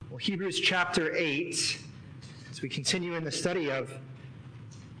Hebrews chapter 8, as we continue in the study of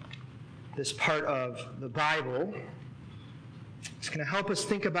this part of the Bible, it's going to help us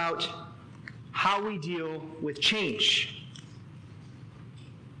think about how we deal with change.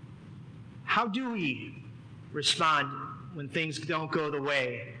 How do we respond when things don't go the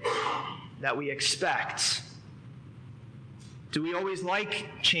way that we expect? Do we always like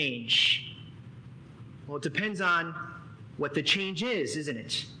change? Well, it depends on what the change is, isn't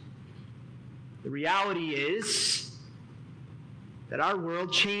it? The reality is that our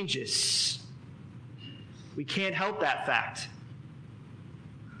world changes. We can't help that fact.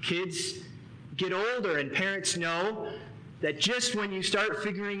 Kids get older, and parents know that just when you start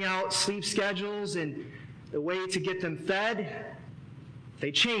figuring out sleep schedules and the way to get them fed,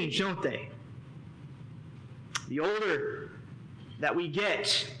 they change, don't they? The older that we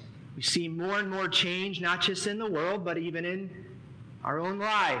get, we see more and more change, not just in the world, but even in our own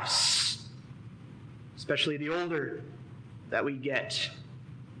lives. Especially the older that we get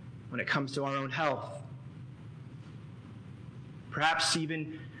when it comes to our own health. Perhaps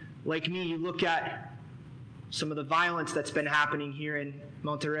even like me, you look at some of the violence that's been happening here in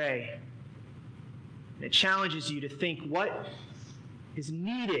Monterrey, and it challenges you to think what is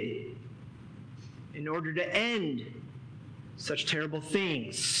needed in order to end such terrible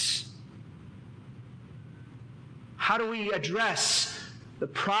things. How do we address the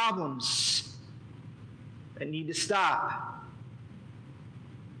problems that need to stop?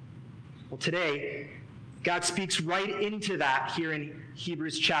 Well, today, God speaks right into that here in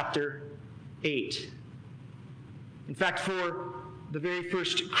Hebrews chapter 8. In fact, for the very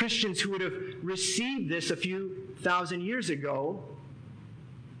first Christians who would have received this a few thousand years ago,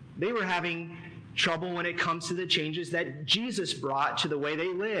 they were having trouble when it comes to the changes that Jesus brought to the way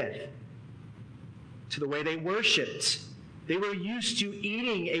they live, to the way they worshiped. They were used to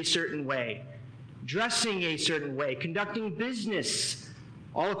eating a certain way, dressing a certain way, conducting business,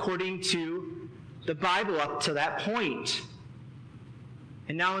 all according to the Bible up to that point.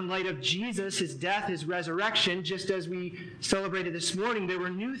 And now in light of Jesus, his death, his resurrection, just as we celebrated this morning, there were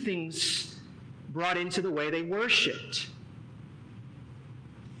new things brought into the way they worshiped,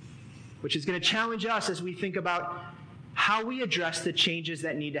 which is going to challenge us as we think about how we address the changes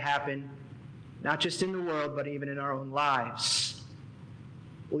that need to happen, not just in the world, but even in our own lives.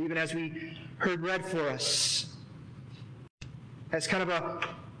 Well, even as we heard read for us, as kind of a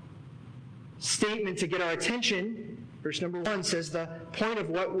statement to get our attention, verse number 1 says the point of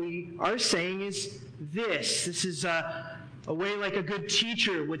what we are saying is this. This is a way like a good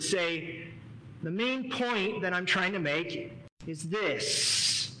teacher would say, the main point that I'm trying to make is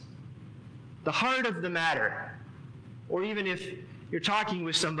this. The heart of the matter. Or even if you're talking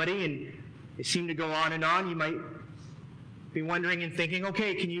with somebody and they seem to go on and on, you might be wondering and thinking,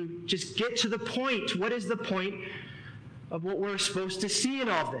 okay, can you just get to the point? What is the point of what we're supposed to see in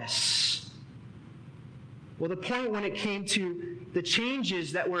all this? Well, the point when it came to the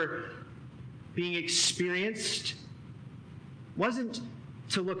changes that were being experienced wasn't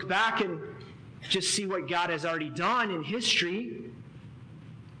to look back and just see what God has already done in history.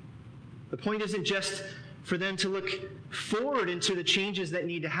 The point isn't just for them to look forward into the changes that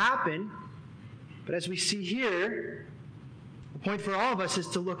need to happen, but as we see here, the point for all of us is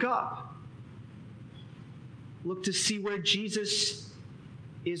to look up. Look to see where Jesus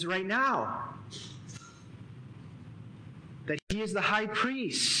is right now. That he is the high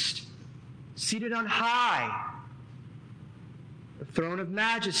priest, seated on high, the throne of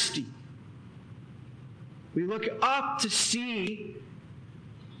majesty. We look up to see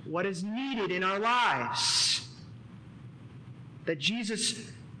what is needed in our lives. That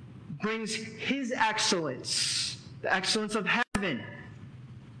Jesus brings his excellence, the excellence of heaven,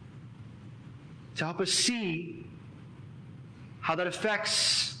 to help us see how that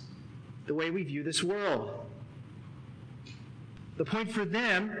affects the way we view this world. The point for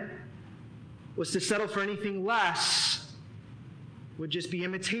them was to settle for anything less would just be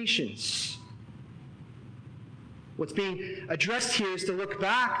imitations. What's being addressed here is to look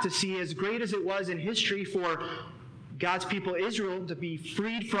back to see, as great as it was in history for God's people Israel to be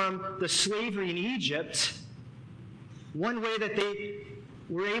freed from the slavery in Egypt, one way that they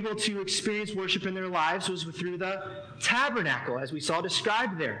were able to experience worship in their lives was through the tabernacle, as we saw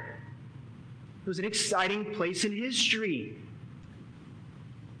described there. It was an exciting place in history.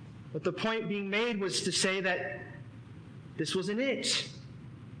 But the point being made was to say that this wasn't it.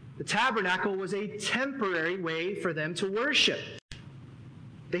 The tabernacle was a temporary way for them to worship.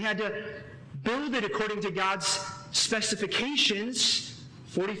 They had to build it according to God's specifications,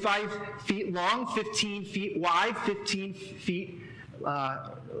 45 feet long, 15 feet wide, 15 feet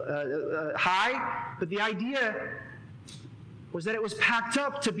high, but the idea was that it was packed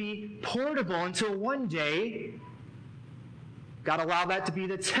up to be portable until one day God allowed that to be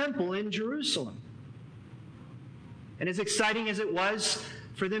the temple in Jerusalem. And as exciting as it was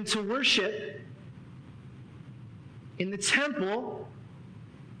for them to worship in the temple,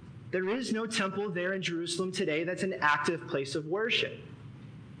 there is no temple there in Jerusalem today that's an active place of worship.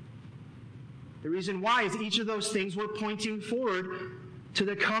 The reason why is each of those things were pointing forward to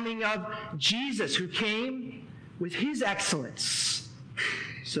the coming of Jesus, who came with his excellence,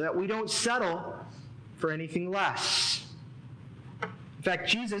 so that we don't settle for anything less. In fact,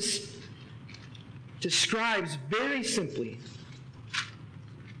 Jesus describes very simply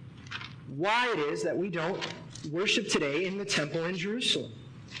why it is that we don't worship today in the temple in Jerusalem.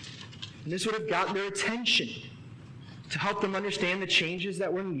 And this would have gotten their attention to help them understand the changes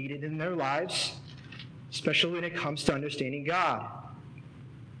that were needed in their lives, especially when it comes to understanding God.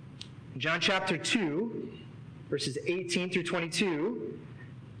 In John chapter 2, verses 18 through 22,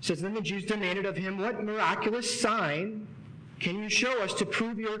 it says, "Then the Jews demanded of him, 'What miraculous sign can you show us to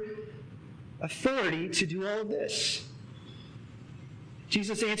prove your authority to do all of this?'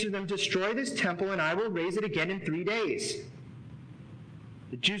 Jesus answered them, 'Destroy this temple, and I will raise it again in 3 days.'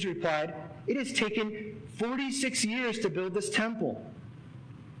 The Jews replied, 'It has taken 46 years to build this temple,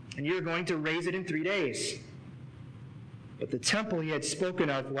 and you're going to raise it in 3 days.' But the temple he had spoken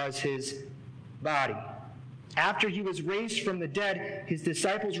of was his body. After he was raised from the dead, his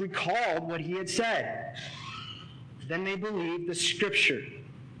disciples recalled what he had said. Then they believed the scripture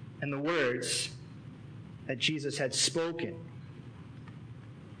and the words that Jesus had spoken."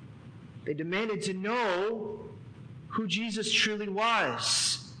 They demanded to know who Jesus truly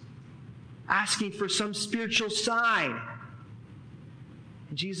was, asking for some spiritual sign.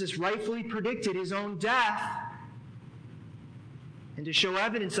 And Jesus rightfully predicted his own death. And to show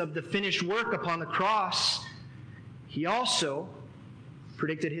evidence of the finished work upon the cross, he also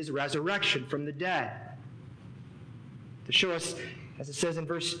predicted his resurrection from the dead. To show us, as it says in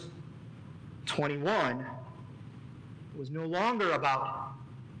verse 21, it was no longer about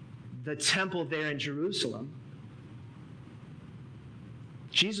the temple there in Jerusalem.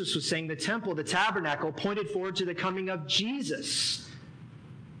 Jesus was saying the temple, the tabernacle, pointed forward to the coming of Jesus,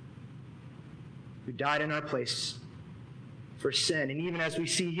 who died in our place for sin. And even as we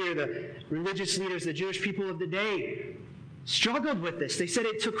see here, the religious leaders, the Jewish people of the day, struggled with this. They said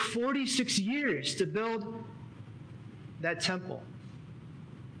it took 46 years to build that temple.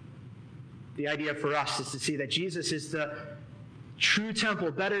 The idea for us is to see that Jesus is the true temple,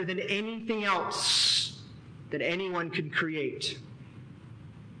 better than anything else that anyone could create.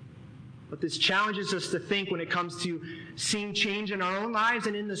 But this challenges us to think when it comes to seeing change in our own lives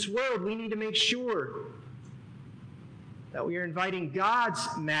and in this world, we need to make sure that we are inviting God's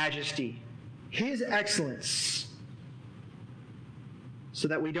majesty, his excellence, so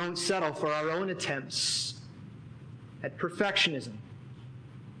that we don't settle for our own attempts at perfectionism.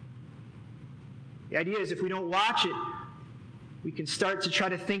 The idea is if we don't watch it, we can start to try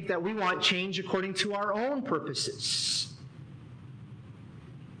to think that we want change according to our own purposes.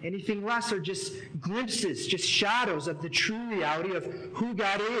 Anything less are just glimpses, just shadows of the true reality of who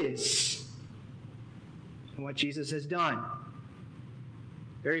God is and what Jesus has done.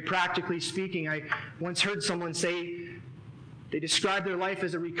 Very practically speaking, I once heard someone say they described their life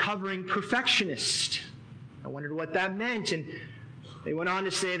as a recovering perfectionist. I wondered what that meant, and they went on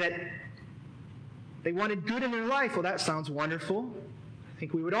to say that they wanted good in their life. Well, that sounds wonderful. I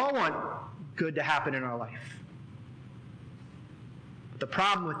think we would all want good to happen in our life. But the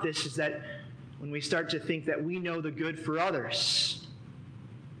problem with this is that when we start to think that we know the good for others,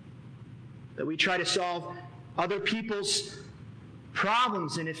 that we try to solve other people's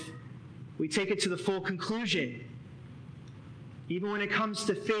problems, and if we take it to the full conclusion, even when it comes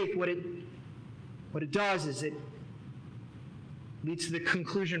to faith, what it does is it leads to the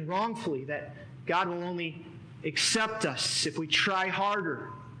conclusion wrongfully that God will only accept us if we try harder,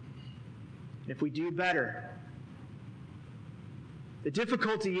 if we do better. The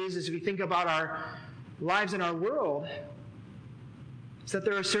difficulty is, as we think about our lives in our world, is that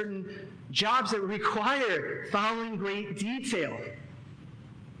there are certain jobs that require following great detail.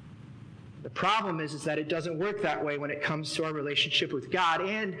 The problem is that it doesn't work that way when it comes to our relationship with God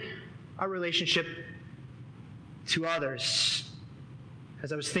and our relationship to others.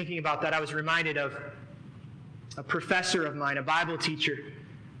 As I was thinking about that, I was reminded of a professor of mine, a Bible teacher,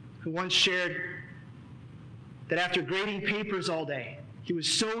 who once shared that after grading papers all day, he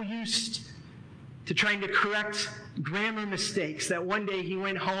was so used to trying to correct grammar mistakes that one day he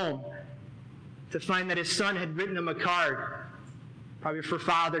went home to find that his son had written him a card probably for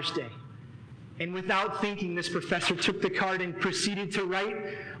Father's Day. And without thinking, this professor took the card and proceeded to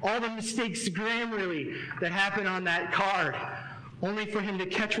write all the mistakes grammarly that happened on that card, only for him to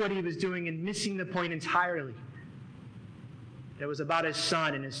catch what he was doing and missing the point entirely. It was about his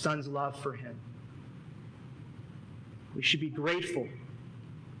son and his son's love for him. We should be grateful.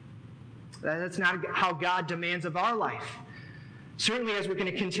 That's not how God demands of our life. Certainly, as we're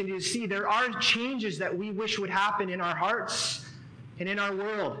going to continue to see, there are changes that we wish would happen in our hearts and in our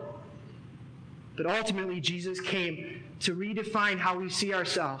world. But ultimately, Jesus came to redefine how we see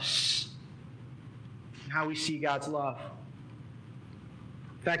ourselves and how we see God's love.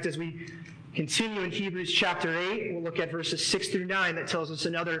 In fact, as we continue in Hebrews chapter 8, we'll look at verses 6 through 9 that tells us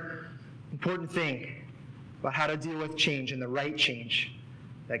another important thing about how to deal with change and the right change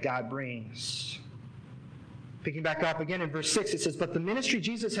that God brings. Picking back up again in verse 6, it says, "But the ministry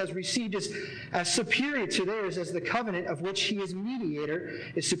Jesus has received is as superior to theirs as the covenant of which he is mediator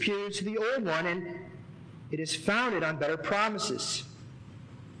is superior to the old one, and it is founded on better promises.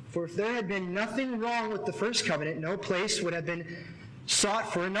 For if there had been nothing wrong with the first covenant, no place would have been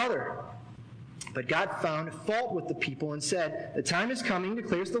sought for another. But God found fault with the people and said, 'The time is coming,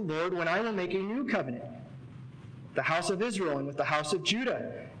 declares the Lord, when I will make a new covenant with the house of Israel and with the house of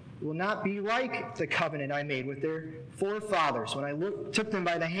Judah. It will not be like the covenant I made with their forefathers when I took them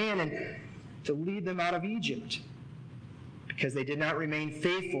by the hand and to lead them out of Egypt, because they did not remain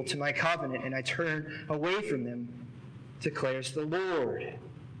faithful to my covenant, and I turned away from them, declares the Lord.'"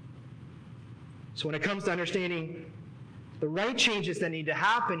 So when it comes to understanding the right changes that need to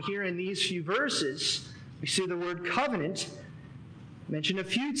happen here in these few verses, we see the word covenant mentioned a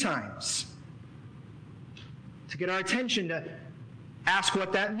few times to get our attention, to ask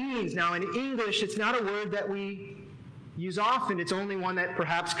what that means. Now, in English, it's not a word that we use often. It's only one that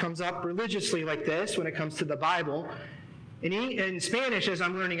perhaps comes up religiously like this when it comes to the Bible. In Spanish, as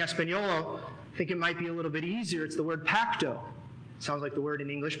I'm learning Español, I think it might be a little bit easier. It's the word pacto. It sounds like the word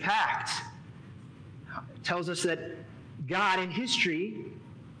in English, pact. It tells us that God in history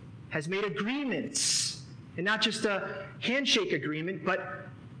has made agreements, and not just a handshake agreement, but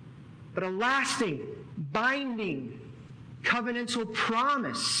a lasting, binding, covenantal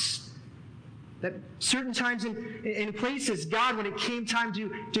promise that certain times in places, God, when it came time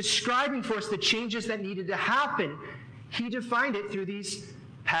to describing for us the changes that needed to happen, he defined it through these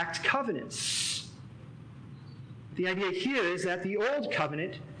pact covenants. The idea here is that the old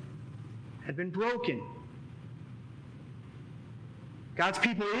covenant had been broken. God's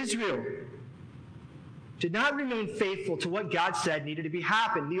people, Israel, did not remain faithful to what God said needed to be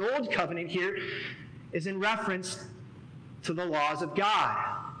happened. The old covenant here is in reference to the laws of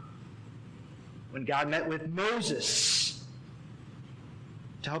God. When God met with Moses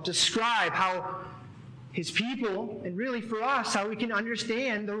to help describe how his people, and really for us, how we can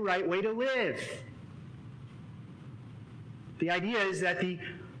understand the right way to live. The idea is that the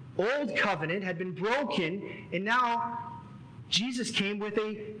old covenant had been broken, and now Jesus came with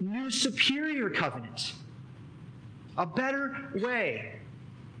a new superior covenant, a better way.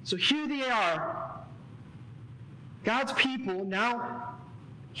 So here they are, God's people now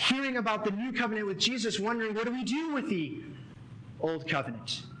hearing about the new covenant with Jesus, wondering, what do we do with the old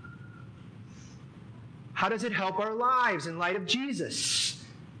covenant? How does it help our lives in light of Jesus?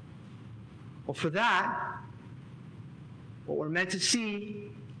 Well, for that, what we're meant to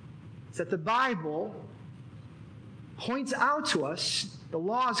see is that the Bible points out to us, the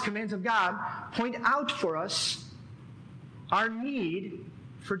laws, commands of God, point out for us our need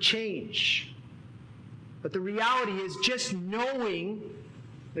for change. But the reality is, just knowing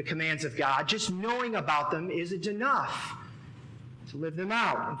the commands of God, just knowing about them isn't enough to live them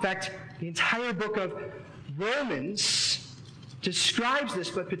out. In fact, the entire book of Romans describes this,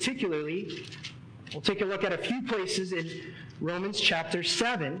 but particularly, we'll take a look at a few places in Romans chapter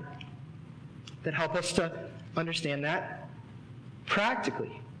 7 that help us to understand that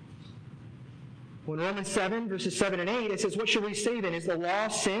practically. When Romans 7, verses 7 and 8, it says, "What shall we say then? Is the law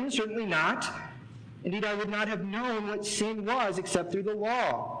sin? Certainly not. Indeed, I would not have known what sin was except through the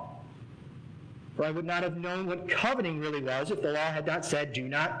law. For I would not have known what coveting really was if the law had not said, 'Do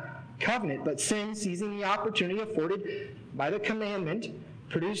not covenant.' But sin, seizing the opportunity afforded by the commandment,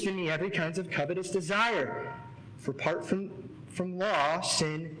 produced in me every kind of covetous desire. For apart from law,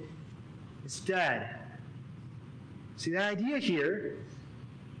 sin is dead." See, the idea here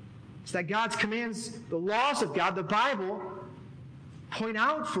is that God's commands, the laws of God, the Bible, point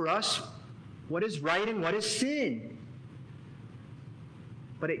out for us what is right and what is sin.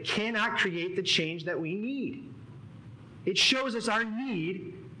 But it cannot create the change that we need. It shows us our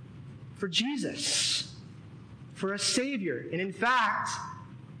need for Jesus, for a Savior. And in fact,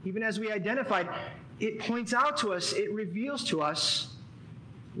 even as we identified, it points out to us, it reveals to us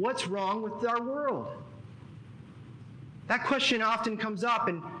what's wrong with our world. That question often comes up,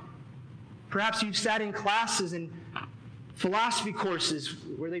 and perhaps you've sat in classes and philosophy courses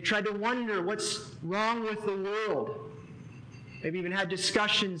where they tried to wonder what's wrong with the world. Maybe even had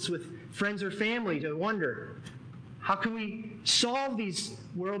discussions with friends or family to wonder, how can we solve these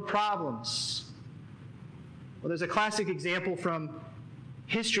world problems? Well, there's a classic example from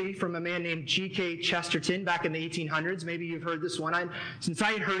history from a man named G.K. Chesterton back in the 1800s. Maybe you've heard this one. Since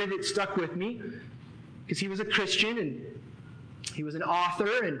I had heard it, it stuck with me because he was a Christian and he was an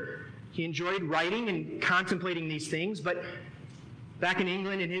author and he enjoyed writing and contemplating these things. But back in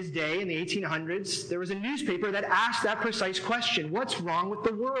England in his day, in the 1800s, there was a newspaper that asked that precise question: what's wrong with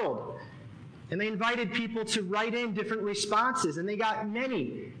the world? And they invited people to write in different responses, and they got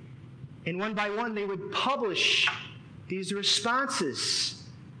many. And one by one, they would publish these responses.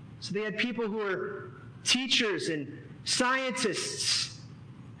 So they had people who were teachers and scientists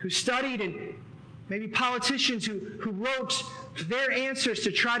who studied, and maybe politicians who wrote their answers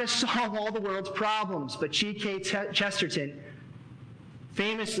to try to solve all the world's problems. But G.K. Chesterton,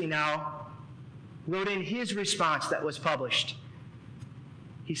 famously now, wrote in his response that was published.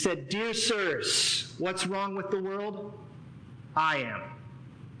 He said, "Dear sirs, what's wrong with the world? I am."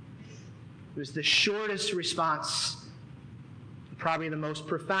 It was the shortest response, probably the most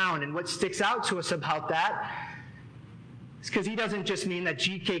profound. And what sticks out to us about that is because he doesn't just mean that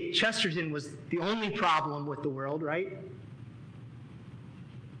G.K. Chesterton was the only problem with the world, right?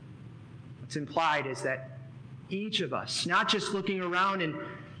 What's implied is that each of us, not just looking around and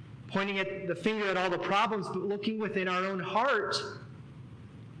pointing at the finger at all the problems, but looking within our own heart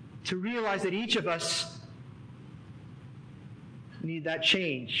to realize that each of us need that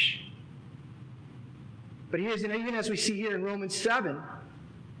change. But even as we see here in Romans 7,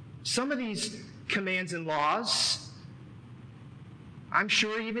 some of these commands and laws, I'm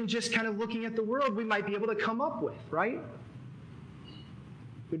sure even just kind of looking at the world, we might be able to come up with, right?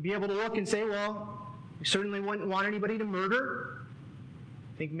 We'd be able to look and say, well, we certainly wouldn't want anybody to murder.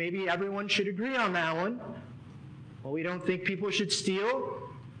 I think maybe everyone should agree on that one. Well, we don't think people should steal.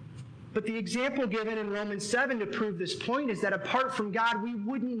 But the example given in Romans 7 to prove this point is that apart from God, we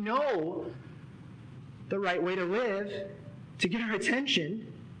wouldn't know the right way to live to get our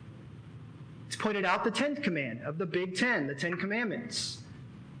attention. It's pointed out the 10th command of the Big Ten, the 10 Commandments.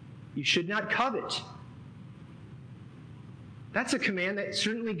 You should not covet. That's a command that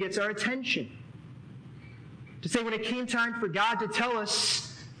certainly gets our attention. To say when it came time for God to tell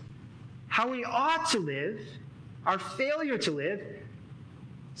us how we ought to live, our failure to live,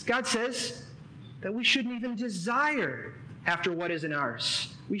 God says that we shouldn't even desire after what isn't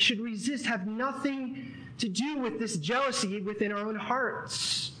ours. We should resist, have nothing to do with this jealousy within our own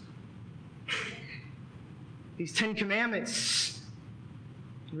hearts. These 10 Commandments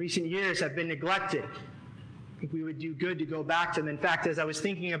in recent years have been neglected. I think we would do good to go back to them. In fact, as I was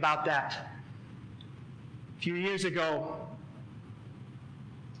thinking about that, a few years ago,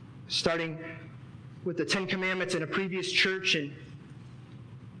 starting with the 10 Commandments in a previous church, and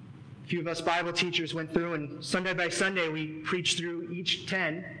a few of us Bible teachers went through, and Sunday by Sunday we preached through each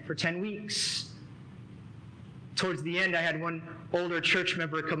 10 for 10 weeks. Towards the end, I had one older church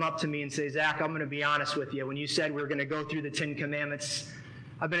member come up to me and say, "Zach, I'm going to be honest with you. When you said we were going to go through the 10 Commandments,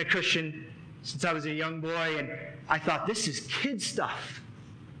 I've been a Christian since I was a young boy, and I thought, this is kid stuff.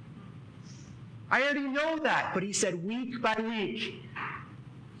 I already know that." But he said, week by week,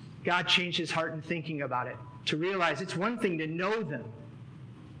 God changed his heart in thinking about it, to realize it's one thing to know them.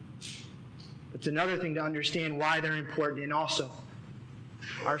 It's another thing to understand why they're important, and also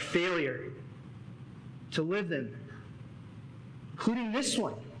our failure to live them, including this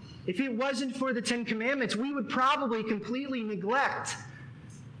one. If it wasn't for the 10 Commandments, we would probably completely neglect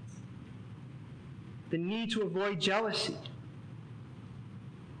the need to avoid jealousy.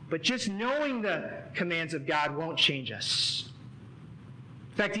 But just knowing the commands of God won't change us.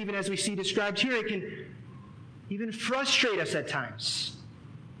 In fact, even as we see described here, it can even frustrate us at times.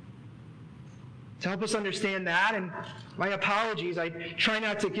 To help us understand that, and my apologies, I try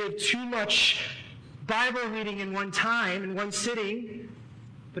not to give too much Bible reading in one time, in one sitting,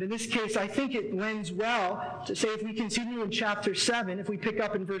 but in this case, I think it lends well to say, if we continue in chapter 7, if we pick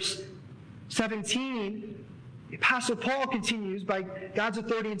up in verse 17, the Apostle Paul continues by God's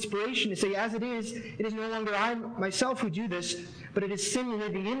authority and inspiration to say, "As it is no longer I myself who do this, but it is sin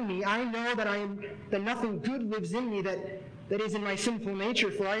living in me. I know that nothing good lives in me, that is in my sinful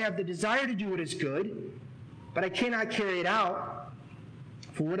nature, for I have the desire to do what is good, but I cannot carry it out.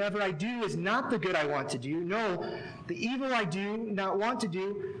 For For whatever I do is not the good I want to do. No, the evil I do not want to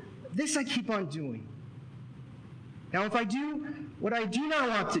do, this I keep on doing. Now if I do what I do not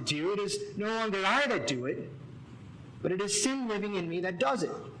want to do, it is no longer I that do it, but it is sin living in me that does it.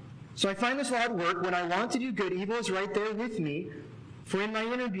 So I find this law at work. When I want to do good, evil is right there with me. For in my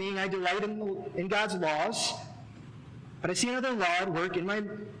inner being I delight in God's laws, but I see another law at work in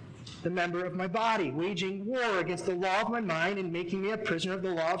the member of my body, waging war against the law of my mind and making me a prisoner of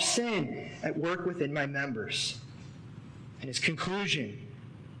the law of sin at work within my members. And his conclusion,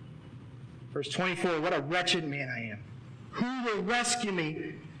 verse 24, what a wretched man I am. Who will rescue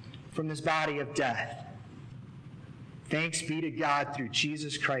me from this body of death? Thanks be to God through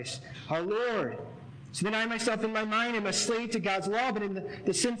Jesus Christ our Lord. So then I myself in my mind am a slave to God's law, but in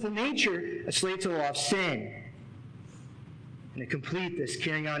the sinful nature, a slave to the law of sin. And to complete this,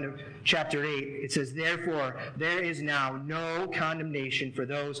 carrying on to chapter 8, it says, therefore, there is now no condemnation for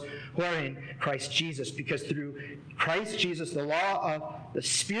those who are in Christ Jesus, because through Christ Jesus, the law of the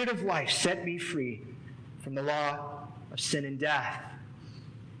Spirit of life set me free from the law of sin and death.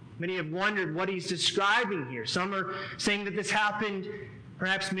 Many have wondered what he's describing here. Some are saying that this happened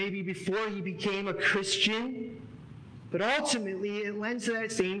perhaps maybe before he became a Christian, but ultimately it lends to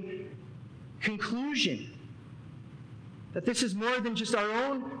that same conclusion. That this is more than just our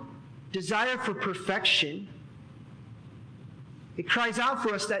own desire for perfection. It cries out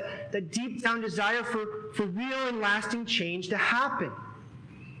for us that deep down desire for real and lasting change to happen.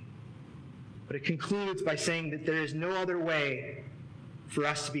 But it concludes by saying that there is no other way for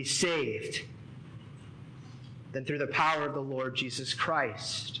us to be saved than through the power of the Lord Jesus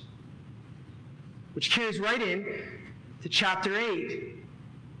Christ. Which carries right in to chapter 8,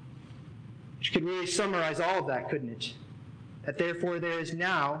 which could really summarize all of that, couldn't it? That therefore there is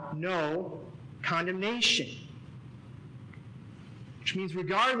now no condemnation. Which means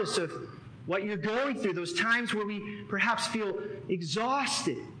regardless of what you're going through, those times where we perhaps feel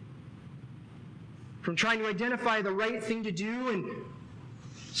exhausted from trying to identify the right thing to do and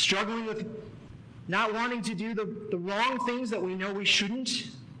struggling with not wanting to do the wrong things that we know we shouldn't.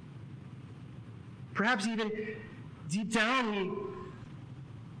 Perhaps even deep down we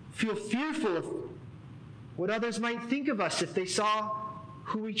feel fearful of what others might think of us if they saw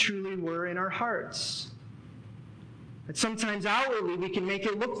who we truly were in our hearts. And sometimes outwardly we can make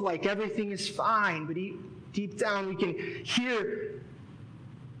it look like everything is fine, but deep down we can hear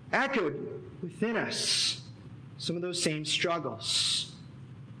echoed within us some of those same struggles.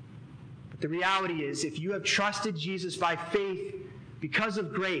 But the reality is, if you have trusted Jesus by faith because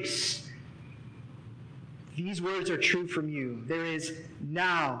of grace, these words are true from you. There is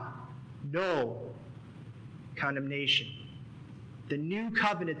now no condemnation. The new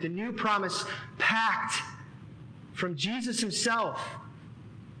covenant, the new promise pact from Jesus himself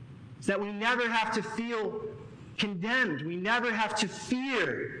is that we never have to feel condemned. We never have to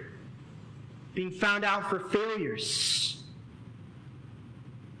fear being found out for failures.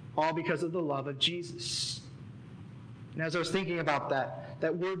 All because of the love of Jesus. And as I was thinking about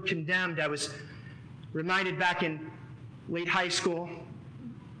that word condemned, I was reminded back in late high school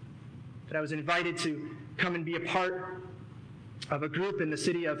that I was invited to come and be a part of a group in the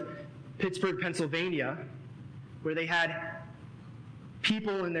city of Pittsburgh, Pennsylvania, where they had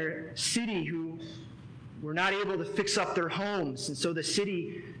people in their city who were not able to fix up their homes. And so the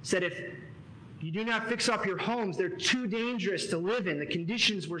city said, if you do not fix up your homes, they're too dangerous to live in. The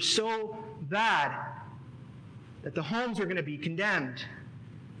conditions were so bad that the homes were going to be condemned.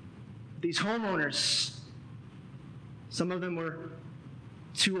 These homeowners, some of them were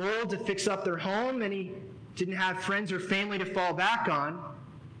too old to fix up their home. Many didn't have friends or family to fall back on.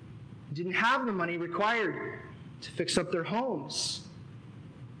 Didn't have the money required to fix up their homes.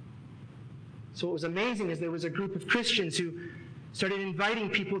 So what was amazing is there was a group of Christians who started inviting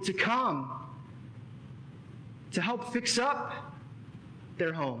people to come to help fix up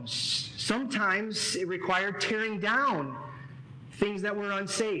their homes. Sometimes it required tearing down things that were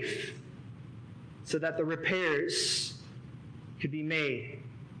unsafe so that the repairs could be made.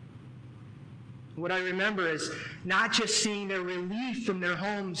 What I remember is not just seeing their relief from their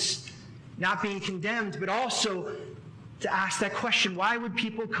homes not being condemned, but also to ask that question, why would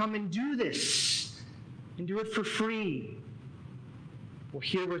people come and do this and do it for free? Well,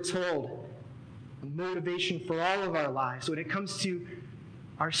 here we're told a motivation for all of our lives. When it comes to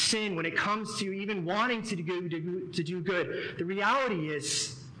our sin, when it comes to even wanting to do good, the reality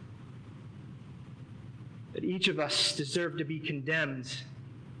is that each of us deserve to be condemned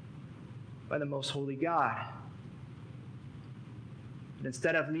by the most holy God. But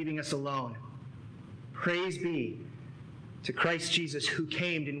instead of leaving us alone, praise be to Christ Jesus, who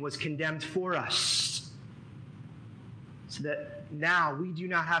came and was condemned for us, so that now we do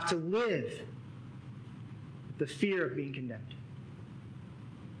not have to live with the fear of being condemned.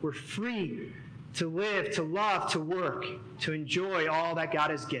 We're free to live, to love, to work, to enjoy all that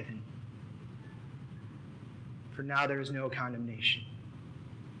God has given. For now there is no condemnation.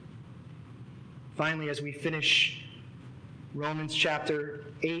 Finally, as we finish Romans chapter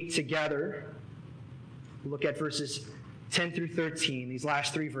 8 together, we'll look at verses 10 through 13, these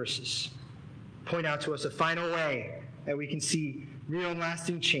last three verses. Point out to us a final way that we can see real and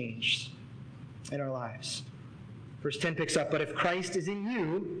lasting change in our lives. Verse 10 picks up, "But if Christ is in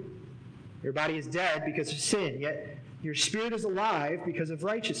you, your body is dead because of sin, yet your spirit is alive because of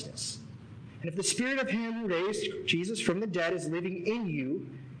righteousness. And if the spirit of him who raised Jesus from the dead is living in you,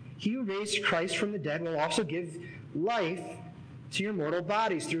 he who raised Christ from the dead will also give life to your mortal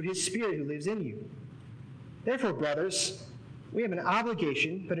bodies through his spirit who lives in you. Therefore, brothers, we have an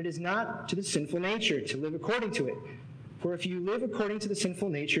obligation, but it is not to the sinful nature to live according to it. For if you live according to the sinful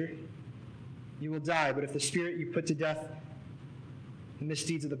nature, you will die. But if the spirit you put to death, the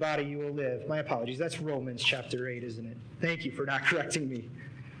misdeeds of the body, you will live." My apologies. That's Romans chapter 8, isn't it? Thank you for not correcting me.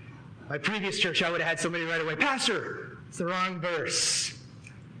 My previous church, I would have had somebody right away, "Pastor, it's the wrong verse."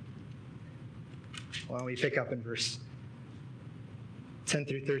 Well, we pick up in verse 10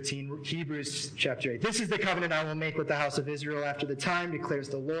 through 13, Hebrews chapter 8. "This is the covenant I will make with the house of Israel after the time, declares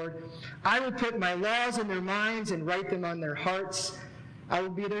the Lord. I will put my laws in their minds and write them on their hearts. I will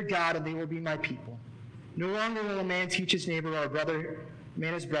be their God, and they will be my people. No longer will a man teach his neighbor or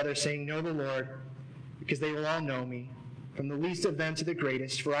man his brother, saying, 'Know the Lord,' because they will all know me, from the least of them to the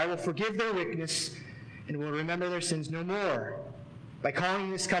greatest. For I will forgive their wickedness and will remember their sins no more. By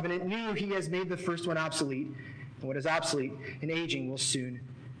calling this covenant new, he has made the first one obsolete, and what is obsolete and aging will soon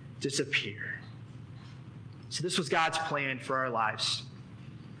disappear." So this was God's plan for our lives.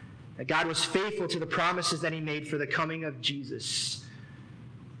 That God was faithful to the promises that he made for the coming of Jesus.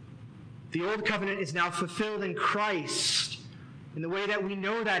 The old covenant is now fulfilled in Christ. And the way that we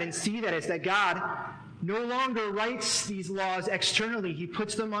know that and see that is that God no longer writes these laws externally. He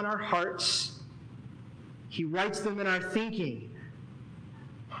puts them on our hearts. He writes them in our thinking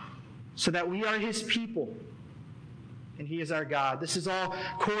so that we are his people and he is our God. This is all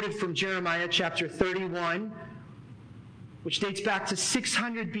quoted from Jeremiah chapter 31, which dates back to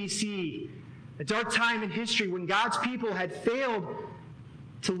 600 BC, a dark time in history when God's people had failed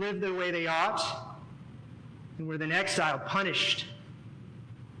to live the way they ought, and were then exiled, punished,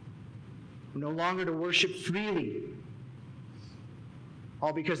 no longer to worship freely,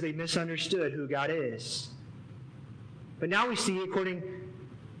 all because they misunderstood who God is. But now we see, according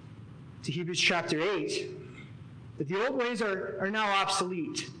to Hebrews chapter 8, that the old ways are now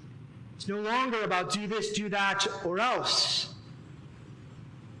obsolete. It's no longer about do this, do that, or else.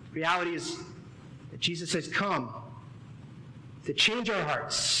 The reality is that Jesus has come to change our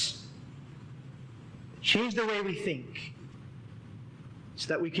hearts, change the way we think, so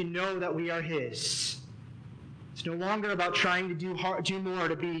that we can know that we are his. It's no longer about trying to do more,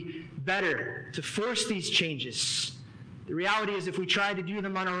 to be better, to force these changes. The reality is if we try to do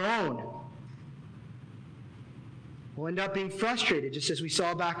them on our own, we'll end up being frustrated, just as we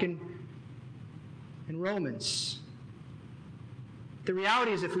saw back in Romans. The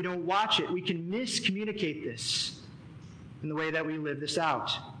reality is if we don't watch it, we can miscommunicate this in the way that we live this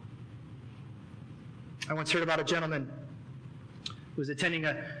out. I once heard about a gentleman who was attending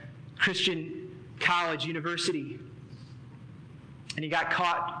a Christian college, university, and he got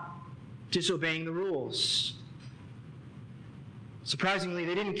caught disobeying the rules. Surprisingly,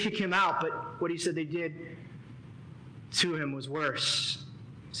 they didn't kick him out, but what he said they did to him was worse.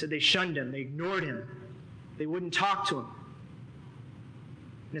 He said they shunned him, they ignored him, they wouldn't talk to him.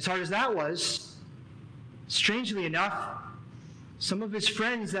 And as hard as that was, strangely enough, some of his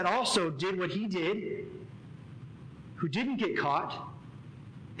friends that also did what he did, who didn't get caught,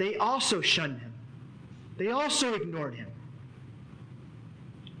 they also shunned him. They also ignored him.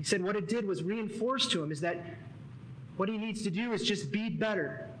 He said what it did was reinforce to him is that what he needs to do is just be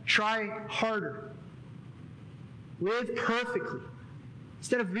better, try harder, live perfectly.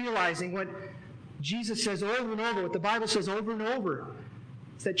 Instead of realizing what Jesus says over and over, what the Bible says over and over,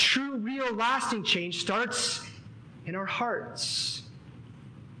 is that true, real, lasting change starts in our hearts.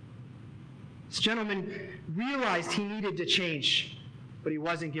 This gentleman realized he needed to change, but he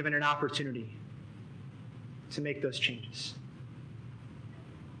wasn't given an opportunity to make those changes.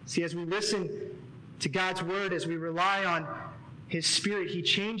 See, as we listen to God's word, as we rely on his Spirit, he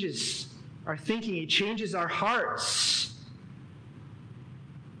changes our thinking, he changes our hearts,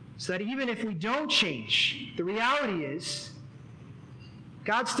 So that even if we don't change, the reality is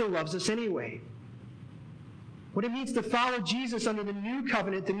God still loves us anyway. What it means to follow Jesus under the new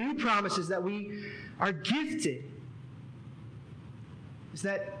covenant, the new promises that we are gifted, is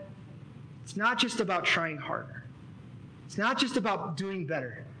that it's not just about trying harder. It's not just about doing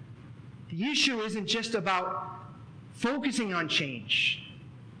better. The issue isn't just about focusing on change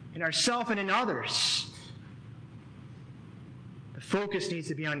in ourselves and in others. The focus needs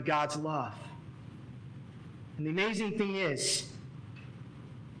to be on God's love. And the amazing thing is,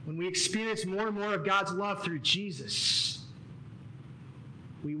 when we experience more and more of God's love through Jesus,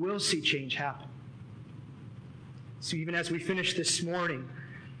 we will see change happen. So even as we finish this morning,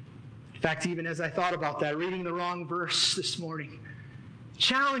 in fact, even as I thought about that, reading the wrong verse this morning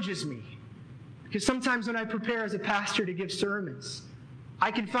challenges me. Because sometimes when I prepare as a pastor to give sermons, I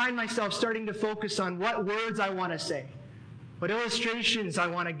can find myself starting to focus on what words I want to say, what illustrations I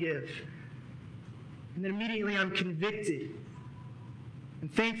want to give. And then immediately I'm convicted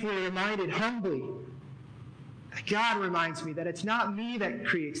and thankfully reminded humbly that God reminds me that it's not me that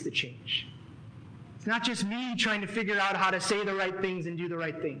creates the change. It's not just me trying to figure out how to say the right things and do the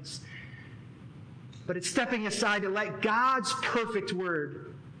right things. But it's stepping aside to let God's perfect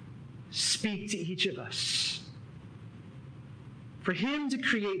word speak to each of us. For Him to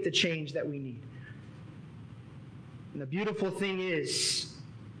create the change that we need. And the beautiful thing is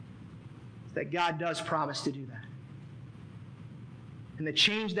that God does promise to do that. And the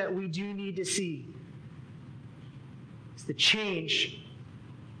change that we do need to see is the change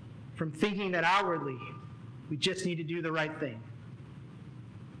from thinking that outwardly we just need to do the right thing.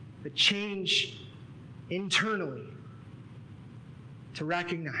 The change internally to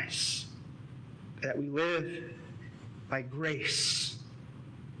recognize that we live by grace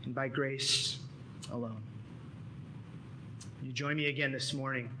and by grace alone. Will you join me again this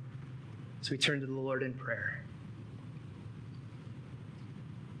morning as we turn to the Lord in prayer?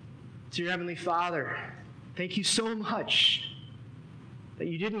 Dear Heavenly Father, thank you so much that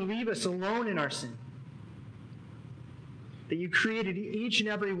you didn't leave us alone in our sin, that you created each and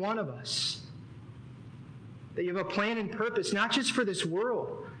every one of us, that you have a plan and purpose, not just for this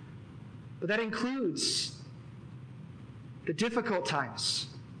world, but that includes the difficult times.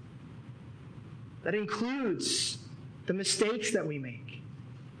 That includes the mistakes that we make.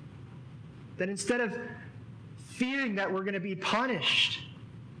 That instead of fearing that we're going to be punished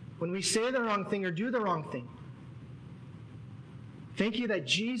when we say the wrong thing or do the wrong thing, thank you that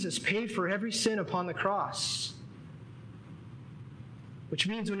Jesus paid for every sin upon the cross. Which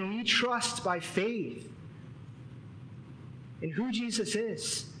means when we trust by faith in who Jesus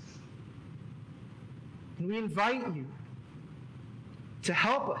is, and we invite you to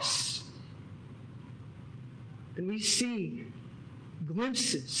help us, then we see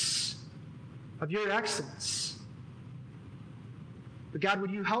glimpses of your excellence. But God,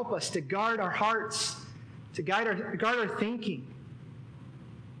 would you help us to guard our hearts, to guard our thinking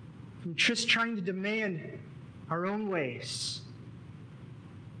from just trying to demand our own ways,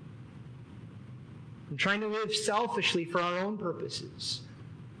 from trying to live selfishly for our own purposes,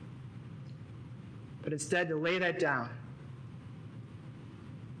 but instead to lay that down,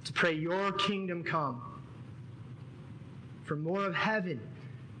 to pray your kingdom come, for more of heaven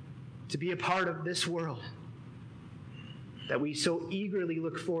to be a part of this world that we so eagerly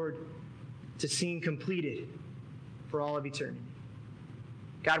look forward to seeing completed for all of eternity.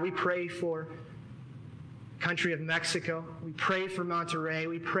 God, we pray for the country of Mexico. We pray for Monterrey.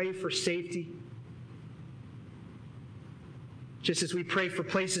 We pray for safety. Just as we pray for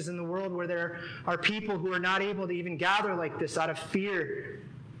places in the world where there are people who are not able to even gather like this out of fear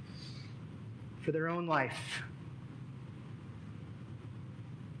for their own life.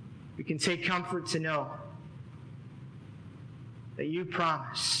 We can take comfort to know that you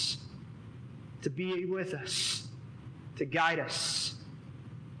promise to be with us, to guide us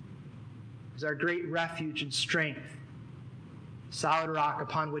as our great refuge and strength, solid rock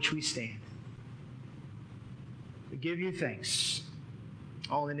upon which we stand. We give you thanks,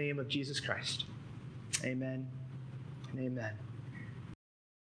 all in the name of Jesus Christ. Amen and amen.